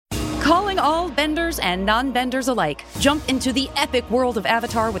Calling all benders and non-benders alike. Jump into the epic world of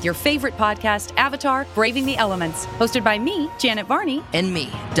Avatar with your favorite podcast, Avatar: Braving the Elements. Hosted by me, Janet Varney. And me,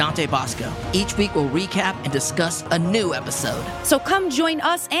 Dante Bosco. Each week we'll recap and discuss a new episode. So come join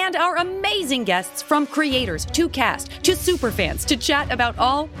us and our amazing guests, from creators to cast to superfans, to chat about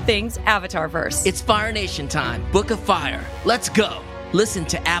all things Avatarverse. It's Fire Nation time. Book of Fire. Let's go. Listen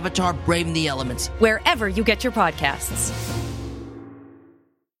to Avatar: Braving the Elements wherever you get your podcasts.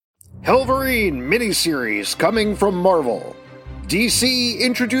 Hellverine miniseries coming from Marvel. DC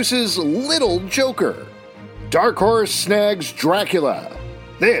introduces Little Joker. Dark Horse snags Dracula.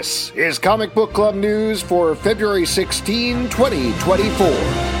 This is Comic Book Club news for February 16, 2024.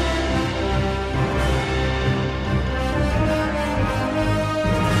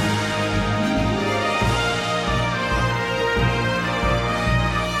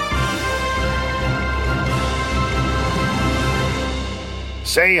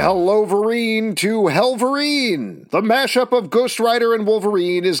 Say hello, Verine, to Hellverine! The mashup of Ghost Rider and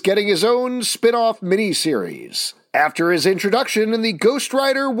Wolverine is getting his own spin-off miniseries. After his introduction in the Ghost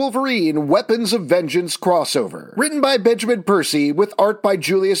Rider Wolverine Weapons of Vengeance crossover. Written by Benjamin Percy with art by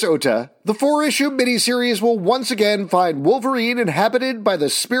Julius Ota, the 4-issue miniseries will once again find Wolverine inhabited by the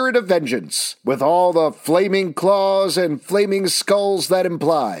spirit of vengeance, with all the flaming claws and flaming skulls that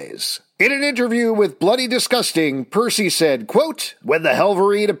implies. In an interview with Bloody Disgusting, Percy said, quote, "When the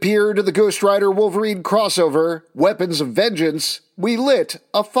Hellverine appeared in the Ghost Rider Wolverine crossover, Weapons of Vengeance, we lit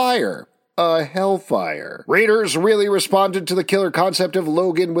a fire. A hellfire." Readers really responded to the killer concept of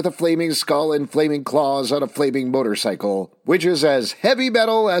Logan with a flaming skull and flaming claws on a flaming motorcycle, which is as heavy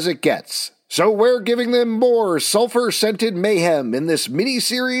metal as it gets. So we're giving them more sulfur-scented mayhem in this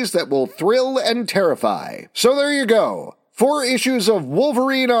mini-series that will thrill and terrify. So there you go. 4 issues of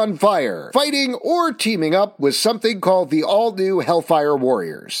Wolverine on fire, fighting or teaming up with something called the all-new Hellfire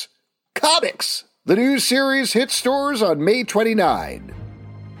Warriors. Comics! The new series hits stores on May 29.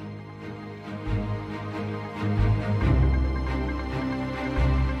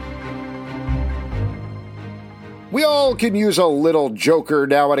 We all can use a little Joker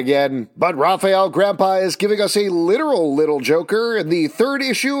now and again, but Raphael Grandpa is giving us a literal little Joker in the 3rd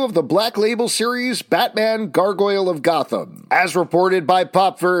issue of the Black Label series Batman Gargoyle of Gotham. As reported by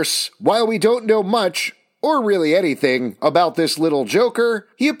Popverse, while we don't know much, or really anything, about this little Joker,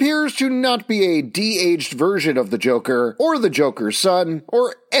 he appears to not be a de-aged version of the Joker, or the Joker's son,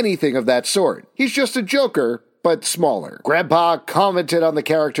 or anything of that sort. He's just a Joker, but smaller. Grandpa commented on the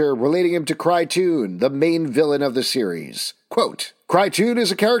character, relating him to Krytoon, the main villain of the series. Quote, "Krytoon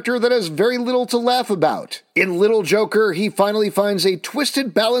is a character that has very little to laugh about. In Little Joker, he finally finds a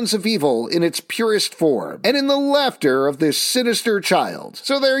twisted balance of evil in its purest form, and in the laughter of this sinister child.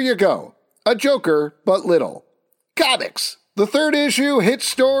 So there you go. A Joker, but little." Comics! The 3rd issue hits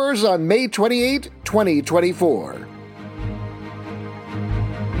stores on May 28, 2024.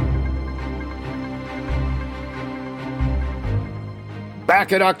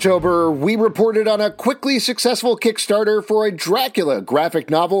 Back in October, we reported on a quickly successful Kickstarter for a Dracula graphic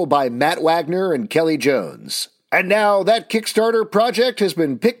novel by Matt Wagner and Kelly Jones. And now that Kickstarter project has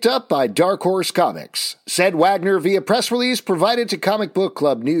been picked up by Dark Horse Comics. Said Wagner via press release provided to Comic Book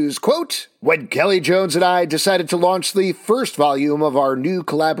Club News, quote, "When Kelly Jones and I decided to launch the 1st volume of our new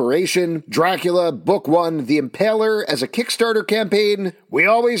collaboration, Dracula Book 1, The Impaler, as a Kickstarter campaign, we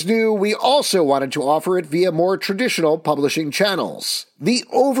always knew we also wanted to offer it via more traditional publishing channels. The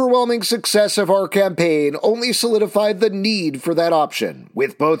overwhelming success of our campaign only solidified the need for that option,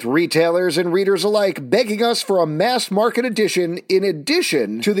 with both retailers and readers alike begging us for a mass market edition in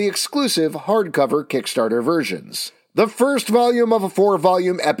addition to the exclusive hardcover Kickstarter versions. The 1st volume of a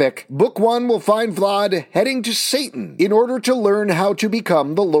 4-volume epic, Book 1 will find Vlad heading to Satan in order to learn how to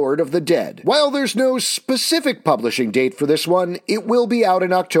become the Lord of the Dead. While there's no specific publishing date for this one, it will be out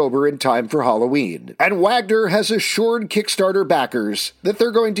in October in time for Halloween. And Wagner has assured Kickstarter backers that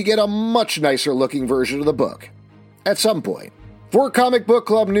they're going to get a much nicer looking version of the book. At some point. For Comic Book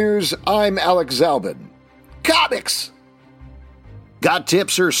Club News, I'm Alex Zalbin. Comics! Got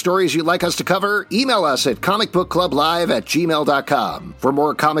tips or stories you'd like us to cover? Email us at comicbookclublive@gmail.com. For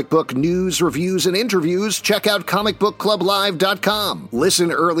more comic book news, reviews, and interviews, check out comicbookclublive.com.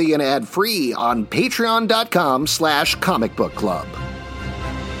 Listen early and ad-free on patreon.com/comicbookclub.